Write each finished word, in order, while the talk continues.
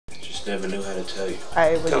just never knew how to tell you.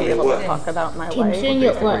 I would be able to talk about my life.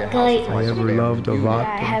 I ever loved a lot.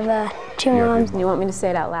 I have two moms. You want me to say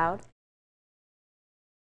it out loud?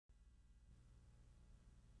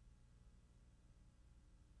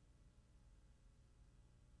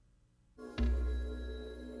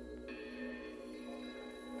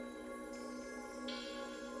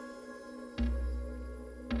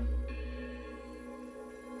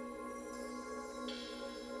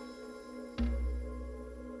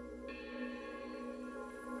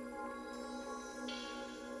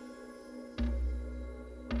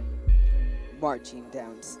 Marching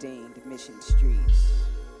down stained mission streets.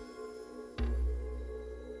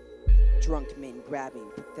 Drunk men grabbing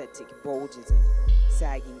pathetic bulges and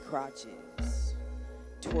sagging crotches.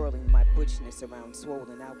 Twirling my butchness around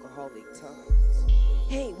swollen alcoholic tongues.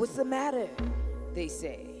 Hey, what's the matter? They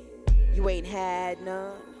say. You ain't had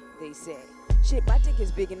none? They say. Shit, my dick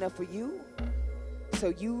is big enough for you. So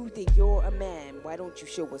you think you're a man, why don't you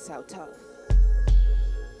show us how tough?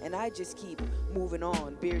 And I just keep moving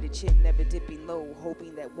on, bearded chin never dipping low,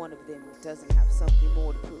 hoping that one of them doesn't have something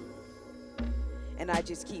more to prove. And I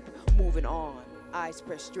just keep moving on, eyes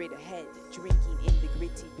pressed straight ahead, drinking in the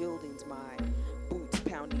gritty buildings, my boots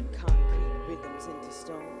pounding concrete rhythms into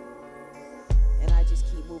stone. And I just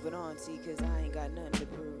keep moving on, see, cause I ain't got nothing to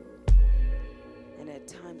prove. And at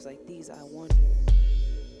times like these I wonder,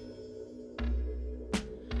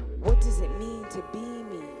 what does it mean to be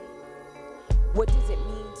me? What does it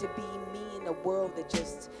mean to be me in a world that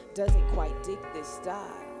just doesn't quite dig this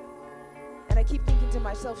style? And I keep thinking to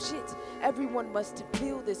myself, shit, everyone must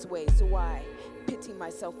feel this way. So I pitting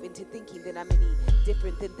myself into thinking that I'm any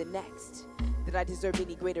different than the next, that I deserve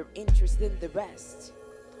any greater interest than the rest.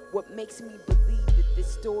 What makes me believe that this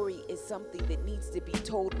story is something that needs to be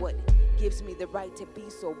told, what gives me the right to be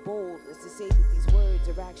so bold as to say that these words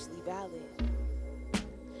are actually valid.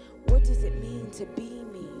 What does it mean to be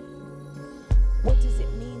me? What does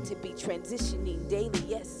it mean to be transitioning daily?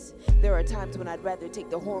 Yes, there are times when I'd rather take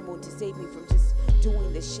the hormone to save me from just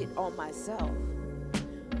doing the shit on myself.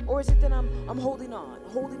 Or is it that I'm holding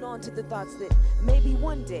on to the thoughts that maybe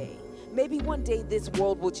one day this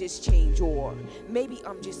world will just change, or maybe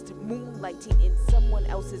I'm just moonlighting in someone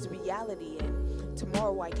else's reality and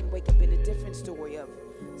tomorrow I can wake up in a different story of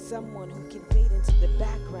someone who can fade into the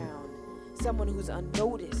background, someone who's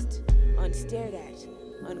unnoticed, unstared at,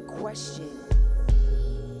 unquestioned.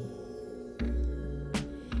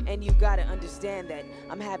 And you gotta understand that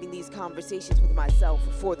I'm having these conversations with myself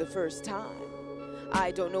for the first time.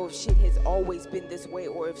 I don't know if shit has always been this way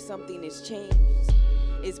or if something has changed.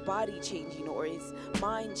 Is body changing or is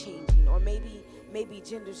mind changing? Or maybe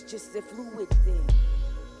gender's just a fluid thing.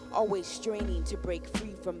 Always straining to break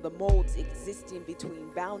free from the molds existing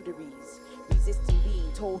between boundaries. Resisting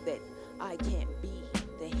being told that I can't be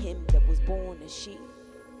the him that was born a she.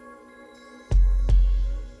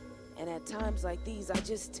 And at times like these, I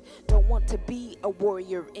just don't want to be a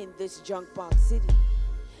warrior in this junk box city.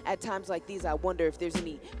 At times like these, I wonder if there's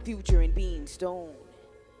any future in being stoned.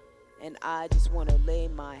 And I just want to lay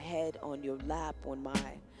my head on your lap when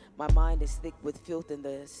my mind is thick with filth and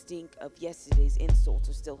the stink of yesterday's insults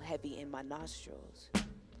are still heavy in my nostrils.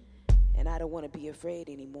 And I don't want to be afraid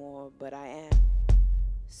anymore, but I am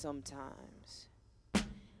sometimes.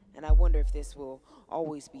 And I wonder if this will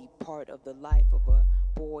always be part of the life of a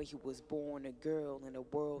boy who was born a girl in a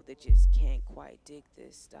world that just can't quite dig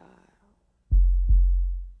this style.